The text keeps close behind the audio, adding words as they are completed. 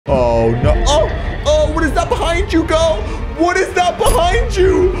Oh, no. Oh, what is that behind you, girl? What is that behind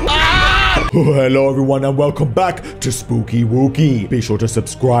you? Ah! Oh, hello, everyone, and welcome back to SpookyWooky. Be sure to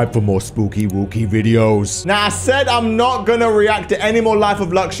subscribe for more SpookyWooky videos. Now, I said I'm not going to react to any more Life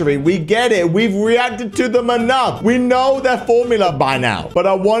of Luxury. We get it. We've reacted to them enough. We know their formula by now. But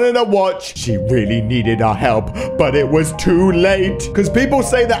I wanted to watch. She really needed our help, but it was too late. Because people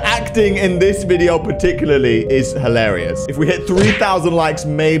say the acting in this video particularly is hilarious. If we hit 3,000 likes,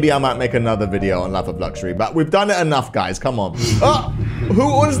 maybe I might make another video on Life of Luxury. But we've done it enough, guys. Come on. Oh, who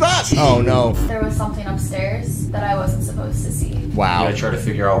was that? Oh, no. There was something upstairs that I wasn't supposed to see. Wow. I try to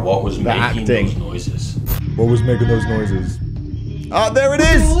figure out what was making those noises. What was making those noises? Oh, there it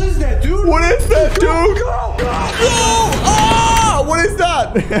is. What is that, dude? What is that, dude? Go! Oh, what is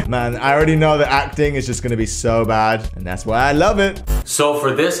that? Man, I already know the acting is just going to be so bad. And that's why I love it. So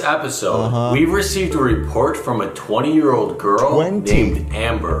for this episode, we received a report from a 20-year-old girl named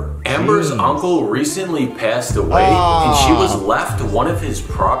Amber. Amber's uncle recently passed away, and she was left one of his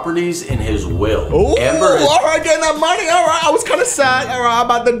properties in his will. Oh, Amber is all right, getting that money. All right, I was kind of sad. All right,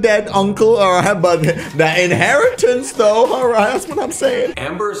 about the dead uncle. All right, but the inheritance, though. All right, that's what I'm saying.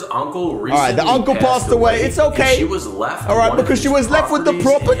 Amber's uncle recently the uncle passed away. It's okay. She was left. All right, because she was left with the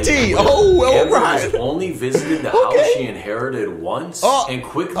property. Oh, all Amber right. has only visited the house she inherited once and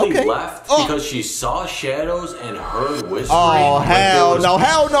quickly left because she saw shadows and heard whispering. Oh, hell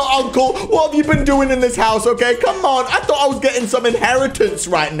no, uncle. What have you been doing in this house, okay? Come on. I thought I was getting some inheritance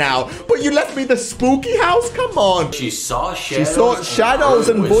right now, but you left me the spooky house? Come on. She saw shadows. She saw shadows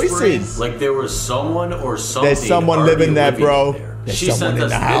and voices. Like there was someone or something. There's someone living there, bro. There's she sent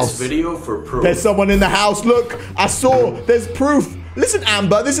us this video for proof. There's someone in the house. Look, I saw. There's proof. Listen,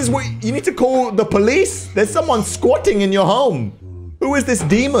 Amber, this is what you need to call the police. There's someone squatting in your home. Who is this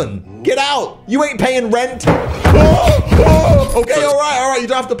demon? Get out. You ain't paying rent. Okay, all right. You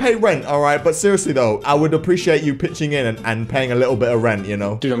don't have to pay rent, all right? But seriously, though, I would appreciate you pitching in and paying a little bit of rent, you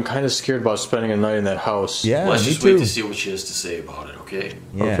know? Dude, I'm kind of scared about spending a night in that house. Yeah, Let's just wait to see what she has to say about it, okay?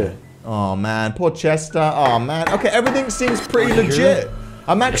 Yeah. Okay. Oh, man. Poor Chester. Oh, man. Okay, everything seems pretty legit.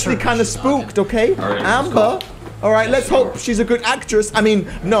 I'm actually kind of spooked, okay? Right, Amber. All right, let's hope she's a good actress. I mean,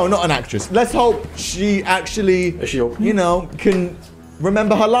 no, not an actress. Let's hope she actually, Is she open? you know, can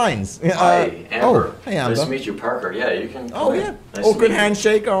remember her lines. Hi, Amber. Oh, hey, Amber. Nice to meet you, Parker. Yeah, you can. Oh, yeah. Nice Awkward to meet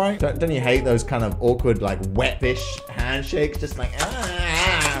handshake, all right. Don't you hate those kind of awkward, like, wet-ish handshakes? Just like,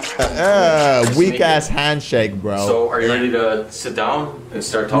 weak-ass handshake, bro. So, are you ready to sit down and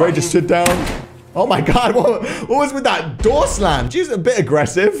start talking? Ready to sit down? Oh my God, what was with that door slam? She's a bit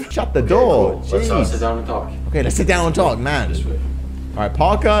aggressive. Shut the door. Cool. Let's sit down and talk. Okay, let's sit down and talk, man. This way. All right,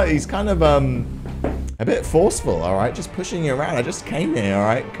 Parker, he's kind of a bit forceful, all right? Just pushing you around. I just came here, all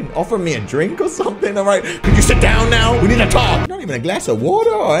right? Can offer me a drink or something, all right? Could you sit down now? We need to talk. Not even a glass of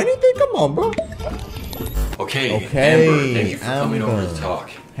water or anything? Come on, bro. Okay, Okay, Amber, thank you for coming over to talk.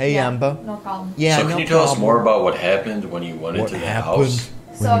 Hey, Amber. No problem. Yeah, so can you tell us more about what happened when you went into the house?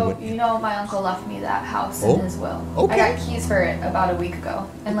 So, you know, my uncle left me that house in his will. Okay. I got keys for it about a week ago.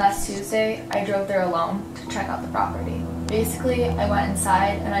 And last Tuesday, I drove there alone to check out the property. Basically, I went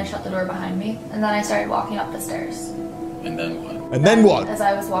inside and I shut the door behind me. And then I started walking up the stairs. And then what? And then what? As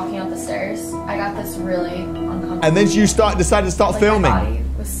I was walking up the stairs, I got this really uncomfortable. And then you decided to start filming. My body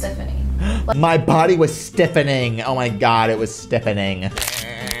was stiffening. My body was stiffening. Oh my God, it was stiffening.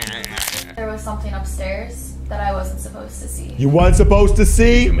 There was something upstairs that I wasn't supposed to see. You weren't supposed to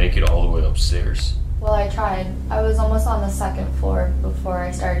see? You make it all the way upstairs. Well, I tried. I was almost on the second floor before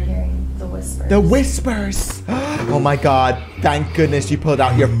I started hearing the whispers. The whispers. Oh my God. Thank goodness you pulled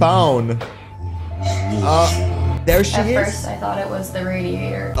out your phone. There she is. At first, I thought it was the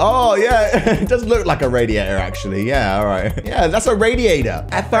radiator. Oh, yeah. It does look like a radiator, actually. Yeah, all right. Yeah, that's a radiator.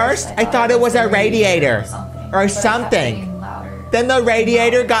 At first, I thought it was a radiator. Or something. Then the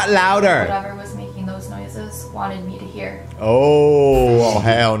radiator got louder. Whatever was making those noises wanted me to hear. Oh,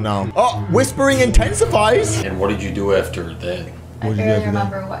 hell no. Oh, whispering intensifies. And what did you do after that? I barely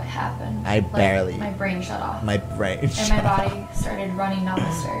remember what happened. barely. My brain shut off. My brain And my body started running down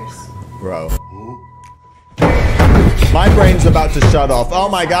the stairs. Bro. My brain's about to shut off. Oh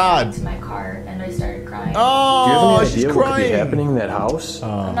my God. To my car and I started crying. Oh, Do you have any she's idea what could be crying. happening in that house?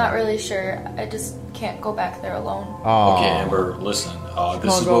 I'm not really sure. I just can't go back there alone. Oh. Okay, Amber, listen.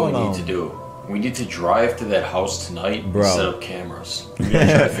 This is what we need to do. We need to drive to that house tonight and set up cameras. We need to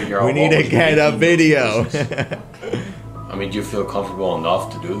try to figure out We need to get a video. I mean, do you feel comfortable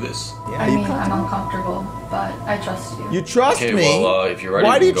enough to do this? Yeah, I mean, I'm uncomfortable, but I trust you. You trust Okay, me? well, if you're ready,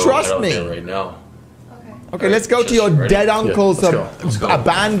 Why do you go trust head out me? there right now. Okay. Okay, let's go to your dead uncle's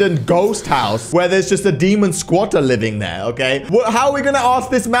abandoned ghost house where there's just a demon squatter living there, okay? How are we going to ask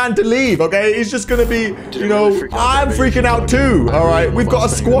this man to leave, okay? He's just going to be, you know, I'm freaking out too, all right? We've got a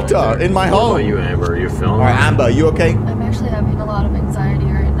squatter in my home. What about you, Amber? Are you feeling? All right, Amber, you okay? I'm actually having a lot of anxiety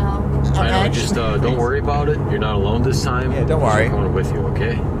right now. I know, just don't worry about it. You're not alone this time. Yeah, don't worry. I'm coming with you,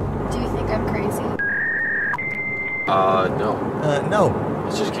 okay? Do you think I'm crazy? No. No.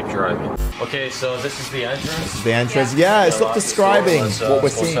 Let's just keep driving. Okay, so this is the entrance. The entrance, yeah, stop describing what we're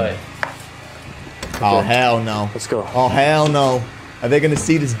seeing. Oh, hell no. Let's go. Oh, hell no. Are they going to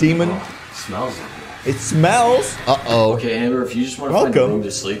see this demon? It smells it. It smells? Uh-oh. Okay, Amber, if you just want to find a room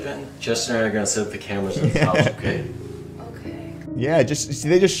to sleep in, Justin and I are going to set up the cameras in the house, okay? Okay. Yeah,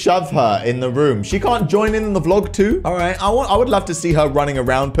 they just shove her in the room. She can't join in the vlog too. All right, I would love to see her running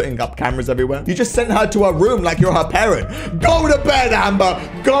around, putting up cameras everywhere. You just sent her to her room like you're her parent. Go to bed, Amber.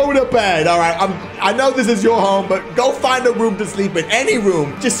 Go to bed. All right, I know this is your home, but go find a room to sleep in. Any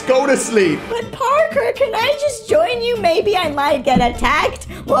room. Just go to sleep. But Parker, can I just join you? Maybe I might get attacked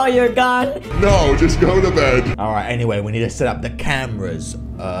while you're gone. No, just go to bed. All right, anyway, we need to set up the cameras.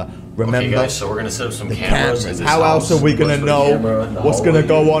 Remember? Okay, guys, so we're going to set up some cameras. In this How house. else are we going to know what's going to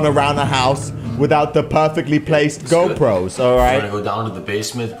go on around the house without the perfectly placed GoPros, all right? We're going to go down to the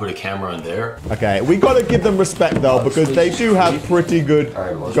basement, put a camera in there. Okay, we got to give them respect, though, because they do have pretty good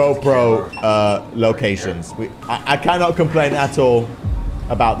GoPro locations. I cannot complain at all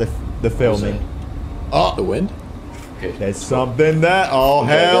about the filming. Oh, the wind? Okay. There's something there. Oh,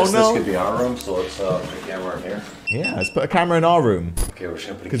 hell no. This could be our room, so let's put a camera in here. Yeah, let's put a camera in our room. Okay, we're just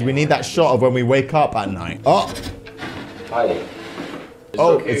going to put a because we need that shot of when we wake up at night. Oh! Hi.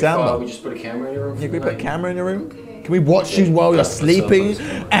 Oh, it's Amber. We just put a camera in your room? Can we put a camera in your room? Okay. Can we watch you while you're sleeping,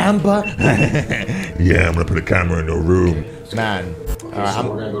 Amber? Yeah, I'm gonna put a camera in your room. Man. Okay, so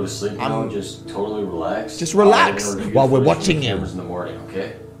we're gonna go to sleep now. Just totally relax. Just relax while we're watching you. Cameras in the morning,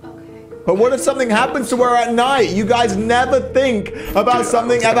 okay? But what if something happens to her at night? You guys never think about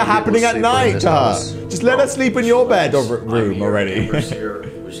something ever happening at night to her. Just let her sleep in your bed or room already.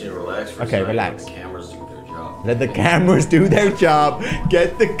 Okay, relax. Let the cameras do their job.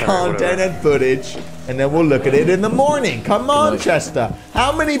 Get the content and footage, and then we'll look at it in the morning. Come on, Chester.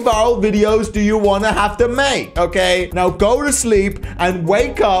 How many viral videos do you want to have to make? Okay, now go to sleep and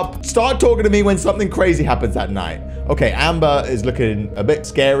wake up. Start talking to me when something crazy happens at night. Okay, Amber is looking a bit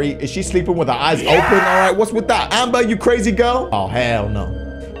scary. Is she sleeping with her eyes open? All right, what's with that? Amber, you crazy girl? Oh, hell no.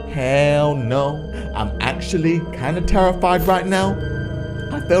 Hell no. I'm actually kind of terrified right now.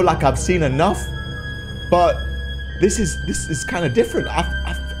 I feel like I've seen enough, but this is kind of different.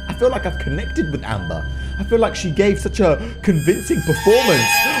 I feel like I've connected with Amber. I feel like she gave such a convincing performance.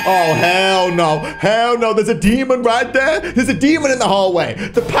 Oh, hell no. Hell no. There's a demon right there. There's a demon in the hallway.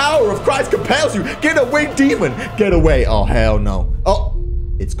 The power of Christ compels you. Get away, demon. Get away. Oh, hell no. Oh,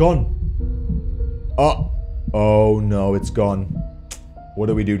 it's gone. Oh no, it's gone. What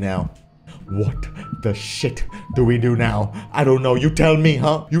do we do now? What the shit do we do now? I don't know. You tell me,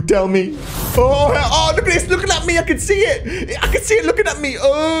 huh? You tell me. Oh, look at this. Looking at me. I can see it. I can see it looking at me.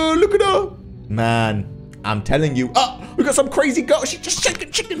 Oh, look at her. Man, I'm telling you. Oh, we got some crazy girl. She's just shaking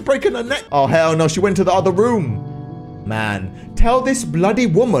chicken, breaking her neck. Oh, hell no. She went to the other room. Man, tell this bloody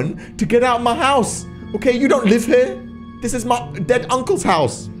woman to get out of my house. Okay, you don't live here. This is my dead uncle's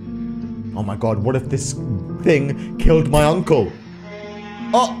house. Oh my God, what if this thing killed my uncle?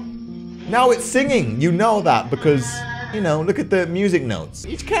 Oh. Now it's singing. You know that because, you know, look at the music notes.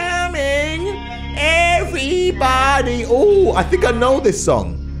 It's coming, everybody. Oh, I think I know this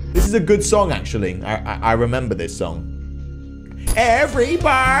song. This is a good song, actually. I remember this song.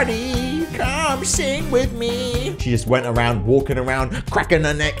 Everybody, come sing with me. She just went around, walking around, cracking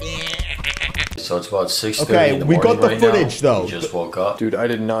her neck. So it's about 6:30 in the Okay, morning we got the right footage, now. though. You just woke up. Dude, I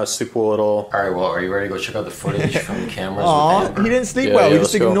did not sleep well at all. All right, well, are you ready to go check out the footage from the cameras? Aw, he didn't sleep well. He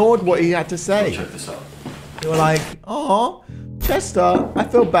just ignored what he had to say. Check this out. You were like, aw, Chester, I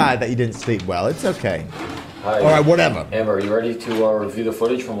feel bad that you didn't sleep well. It's okay. Hi. All right, whatever. Amber, are you ready to review the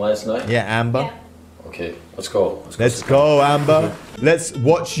footage from last night? Yeah, Amber. Yeah. Okay, let's go. Let's go, Amber. Let's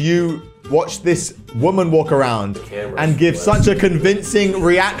watch this woman walk around and give such a convincing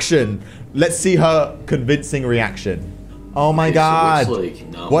reaction. Let's see her convincing reaction. Oh my God.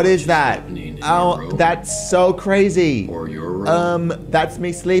 What is that? Oh, that's so crazy. Or your room. That's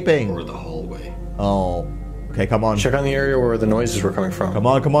me sleeping. Or the hallway. Oh. Okay, come on. Check on the area where the noises were coming from.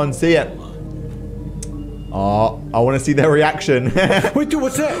 Come on, see it. Oh, I want to see their reaction. Wait, dude,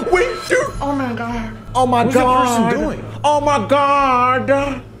 what's that? Wait, dude. Oh my God. Oh my What's God. that person doing? Oh my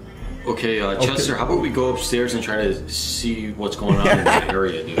God. Okay, Chester, how about we go upstairs and try to see what's going on in that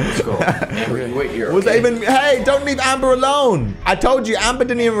area, dude? Let's go. Amber, you wait here. Was that even? Hey, don't leave Amber alone. I told you, Amber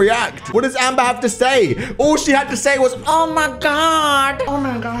didn't even react. What does Amber have to say? All she had to say was, "Oh my god." Oh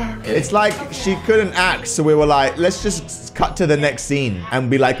my god. Okay. It's like she couldn't act, so we were like, let's just cut to the next scene and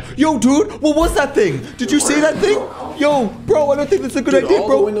be like, yo, dude, what was that thing? Did you see that thing? Yo, bro, I don't think that's a good idea, all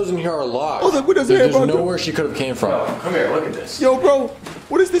bro. the windows in here are locked. All the windows in here, bro. There's nowhere she could have came from. Come here, look at this. Yo, bro,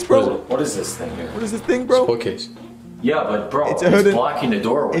 what is this, bro? What is this thing here? What is this thing, bro? Bookcase. Yeah, but bro, It's it's, a hidden- blocking the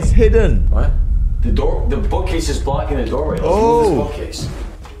doorway. It's hidden. What? The bookcase is blocking the doorway. Let's move this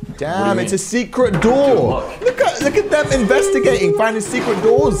bookcase. Damn, mean? it's a secret door. Dude, Look at them investigating, finding secret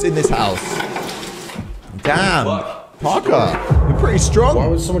doors in this house. Damn, Look. Parker, you're pretty strong. Why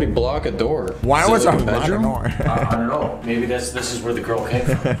would somebody block a door? Why Is it was like I a bedroom? I don't know. Maybe this is where the girl came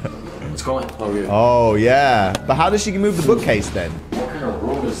from. Let's go in. Okay. Oh yeah, but how does she move the bookcase then? What kind of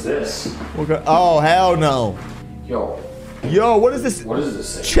room is this? Oh hell no. Yo, What is this? what is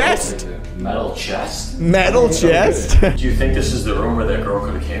this thing? Chest? Metal chest? Metal chest? Do you think this is the room where that girl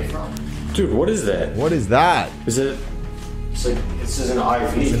could have came from? Dude, what is that? What is that? Is it? It's like, this is an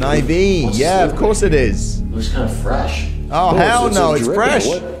IV. It's an IV. Yeah, of course it is. It looks kind of fresh. Oh hell no, it's dripping. fresh.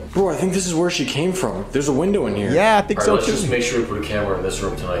 What? Bro, I think this is where she came from. There's a window in here. Yeah, I think Alright, so let's just too. make sure we put a camera in this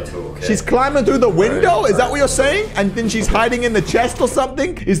room tonight too, okay? She's climbing through the window? Is that what you're saying? And then she's hiding in the chest or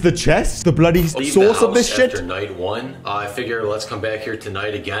something? Is the chest the bloody Leave source the of this house shit? After night one, I figure let's come back here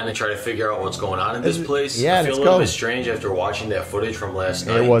tonight again and try to figure out what's going on in this place. Yeah, I feel let's a little go. bit strange after watching that footage from last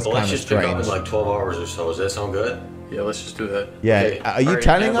night. was but let's kinda just pick up in strange. like 12 hours or so. Does that sound good? Yeah, let's just do that. Yeah, Okay. are you Alright,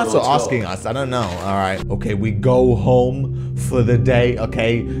 telling Amber, us or let's go. asking us? I don't know. All right. Okay, we go home for the day,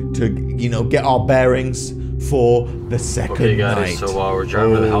 okay, to, you know, get our bearings for the second Okay, night. guys, so we're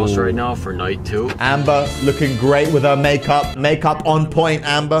driving to the house right now for night 2. Amber looking great with her makeup. Makeup on point,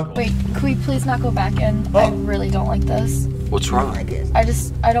 Amber. Wait, could we please not go back in? Oh. I really don't like this. What's wrong?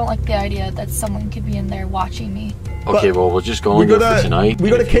 I don't like the idea that someone could be in there watching me. Okay, well, we'll just go we in there gotta- for tonight. we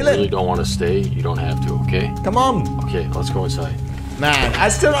and gotta if you kill it. really don't want to stay, you don't have to, okay? Come on. Okay, let's go inside. Man, I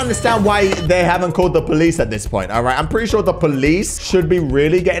still don't understand why they haven't called the police at this point, all right? I'm pretty sure the police should be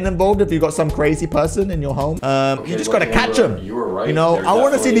really getting involved if you've got some crazy person in your home. You just gotta catch him. You were right. You know, There I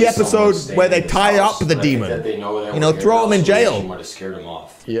want to see the definitely is someone episode staying where in they this tie house, up the and I think demon. that they know that You know, we're throw here him in now, so jail. She might have scared him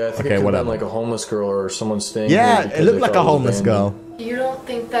off. Yeah, I think Okay, it could have whatever. been like a homeless girl or someone staying Yeah, here it because looked they like thought a it was homeless girl. abandoned. You don't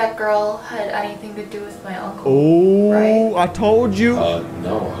think that girl had anything to do with my uncle? Oh, Right. I told you.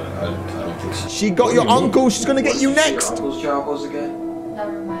 No, I don't think so. She got your uncle. She's gonna get you next. Your uncle's job was again?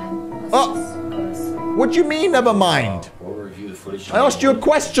 Never mind. Let's Oh. just go to sleep. What do you mean, never mind? We'll review the footage. I asked you a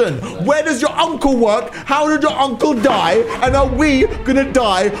question. Where does your uncle work? How did your uncle die? And are we gonna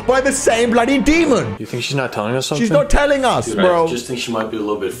die by the same bloody demon? You think she's not telling us something? She's not telling us, Dude, bro. I just think she might be a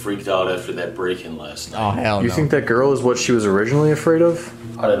little bit freaked out after that break-in last night. Oh, hell You no. think that girl is what she was originally afraid of?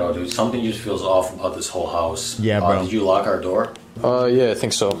 I don't know, dude. Something just feels off about this whole house. Yeah, bro. Did you lock our door? Yeah, I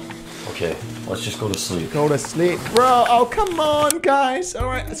think so. Okay, let's just go to sleep. Go to sleep, bro. Oh, come on, guys. All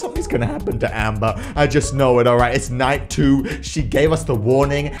right, something's gonna happen to Amber. I just know it. All right, it's night 2. She gave us the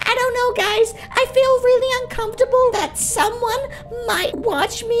warning. I don't know, guys. I feel really uncomfortable that someone might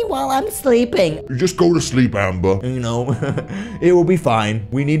watch me while I'm sleeping. You just go to sleep, Amber. You know, it will be fine.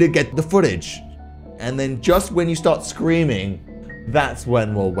 We need to get the footage. And then just when you start screaming, that's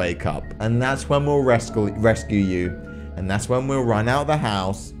when we'll wake up. And that's when we'll rescue you. And that's when we'll run out of the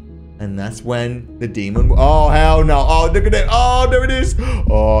house. And that's when the demon... Oh, hell no. Oh, look at it. Oh, there it is.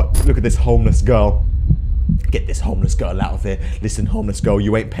 Oh, look at this homeless girl. Get this homeless girl out of here. Listen, homeless girl,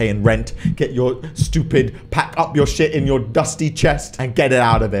 you ain't paying rent. Get your stupid... Pack up your shit in your dusty chest and get it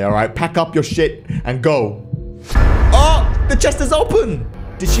out of there, all right? Pack up your shit and go. Oh, the chest is open.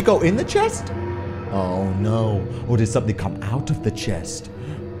 Did she go in the chest? Oh, no. Or did something come out of the chest?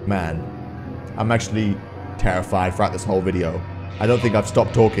 Man, I'm actually terrified throughout this whole video. I don't think I've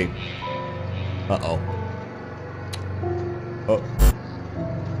stopped talking. Uh-oh. Oh.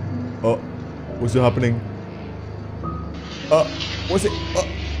 Oh. What's happening? What's it?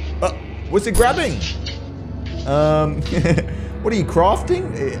 What's it grabbing? What are you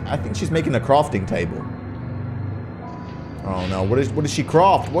crafting? I think she's making a crafting table. Oh no, what does she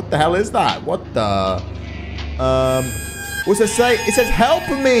craft? What the hell is that? What the? What's it say? It says help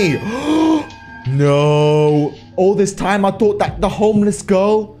me! No. All this time I thought that the homeless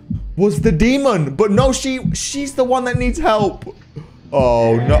girl was the demon. But no, she's the one that needs help.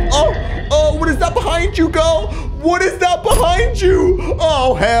 Oh no. Oh, what is that behind you, girl? What is that behind you?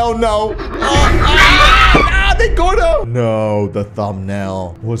 Oh, hell no. They got her. No, the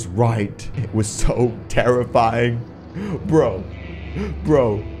thumbnail was right. It was so terrifying. Bro.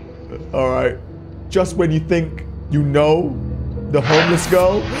 All right. Just when you think you know the homeless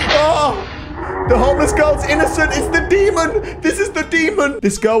girl. Oh! The homeless girl's innocent. It's the demon. This is the demon.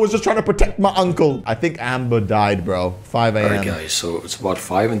 This girl was just trying to protect my uncle. I think Amber died, bro. 5 a.m. Alright, guys, so it's about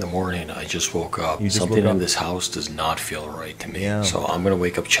 5 in the morning. I just woke up. Something in this house does not feel right to me. Yeah. So I'm going to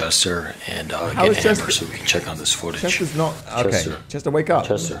wake up Chester and get Amber so we can check on this footage. Chester's not... Okay. Chester, wake up.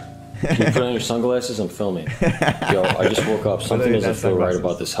 Chester, can you put on your sunglasses? I'm filming. Yo, I just woke up. Something doesn't feel right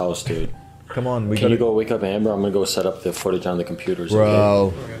about this house, dude. Come on. Can you go wake up Amber? I'm going to go set up the footage on the computers.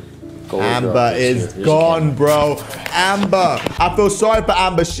 Bro. Okay? Amber is gone, bro. Amber. I feel sorry for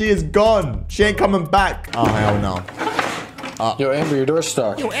Amber. She is gone. She ain't coming back. Oh, hell no. Yo, Amber, your door's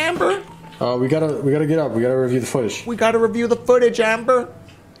stuck. Yo, Amber. We gotta get up. We gotta review the footage. We gotta review the footage, Amber.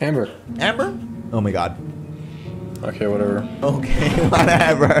 Amber. Amber? Oh my god. Okay, whatever. Okay,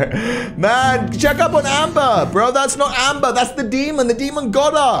 whatever. Man, check up on Amber. Bro, that's not Amber. That's the demon. The demon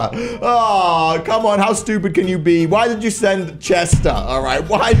got her. Oh, come on. How stupid can you be? Why did you send Chester? All right.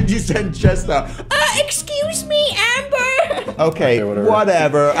 Why did you send Chester? Excuse me, Amber. Okay,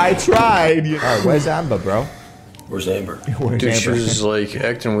 whatever. I tried. Oh, where's Amber, bro? Where's Amber? Dude, Amber? She was like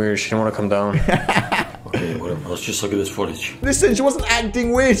acting weird. She didn't want to come down. Okay, whatever. Let's just look at this footage. Listen, she wasn't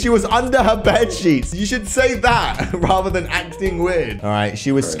acting weird. She was under her bed sheets. You should say that rather than acting weird. All right,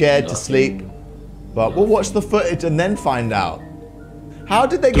 she was scared to sleep. But we'll watch the footage and then find out. How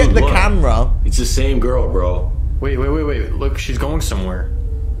did they get the camera? It's the same girl, bro. Wait. Look, she's going somewhere.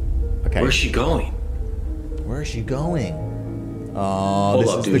 Okay. Where's she going? Where is she going? Oh, Hold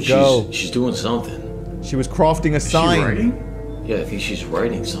this up, is dude. the girl. She's doing something. She was crafting a sign. Is she writing? Yeah, I think she's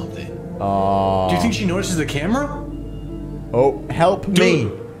writing something. Do you think she notices the camera? Oh, help me.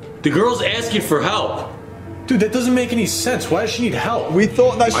 The girl's asking for help. Dude, that doesn't make any sense. Why does she need help? We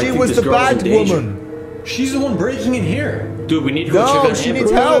thought that she was the bad woman. She's the one breaking in here. Dude, we need to go check on Amber. She needs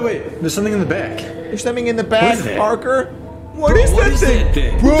help. Wait. There's something in the back. There's something in the back, What is that? Parker. What is that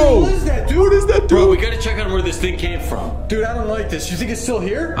thing? Bro, what is that, dude? What is that, dude? Bro, we gotta check on where this thing came from. Dude, I don't like this. You think it's still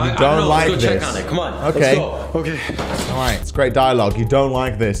here? I don't know. like Let's go this. check on it. Come on. Okay. Let's go. Okay. All right, it's great dialogue. You don't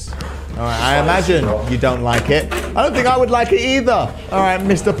like this. All right, I imagine you don't like it. I don't think I would like it either. All right,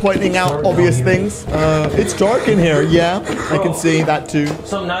 Mr. Pointing out obvious things. It's dark in here. Yeah, I can see that too.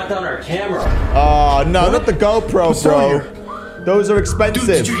 Something knocked on our camera. Oh, no, not the GoPro, bro. Those are expensive.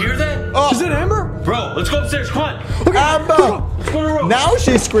 Dude, did you hear that? Oh. Is that Amber? Bro, let's go upstairs. Come on. Amber! Let's go to the room. Now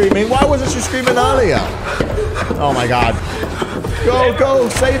she's screaming. Why wasn't she screaming earlier? Oh my god. Go,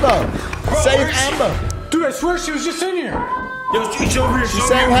 save her. Bro, Save Amber. Dude, I swear she was just in here. Yo, she's over here. She's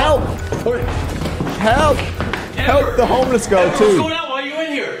saying help. Okay. Help. Help the homeless girl What's too. going on? Why are you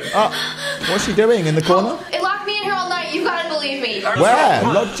in here? What's she doing in the corner? It locked me in here all night. You gotta believe me. Where?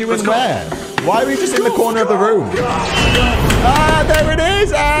 Locked you in where? Why were you just in the corner of the room? Ah, there it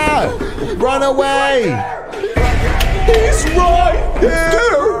is! Ah! Run away! He's right there!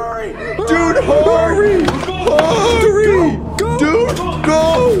 Dude, hurry! Hurry! Dude,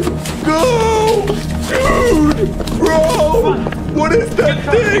 go! Go! Dude! Bro! What is that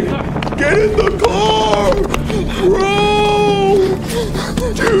thing? Get in the car! Bro!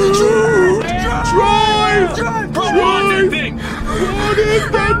 Dude! Drive! Bro, what is that thing? What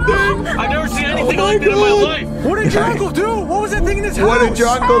is that thing? I've never seen anything like that in my life. What did your uncle do? What was that thing in his house? What did your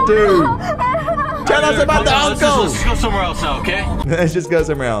uncle do? Tell us about the uncle. Let's go somewhere else now, okay? Let's just go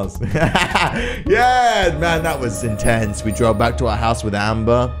somewhere else. Yeah, man, that was intense. We drove back to our house with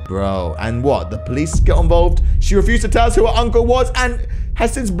Amber. Bro, and what? The police got involved? She refused to tell us who her uncle was and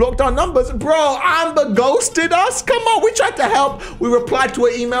has since blocked our numbers. Bro, Amber ghosted us? Come on, we tried to help. We replied to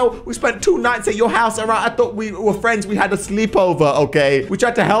her email. We spent 2 nights at your house, all right? I thought we were friends. We had a sleepover, okay? We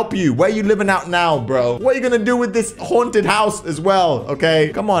tried to help you. Where are you living out now, bro? What are you gonna do with this haunted house as well,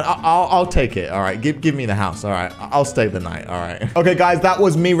 okay? Come on, I'll take it, all right? Give me the house, all right? I'll stay the night, all right? Okay, guys, that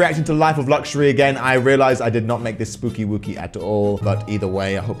was me reacting to Life of Luxury again. I realized I did not make this spooky wooky at all, but either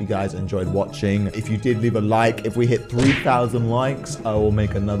way, I hope you guys enjoyed watching. If you did, leave a like. If we hit 3,000 likes, I will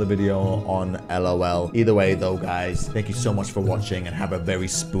make another video on LOL. Either way, though, guys, thank you so much for watching and have a very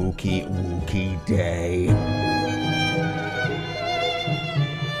spooky wooky day.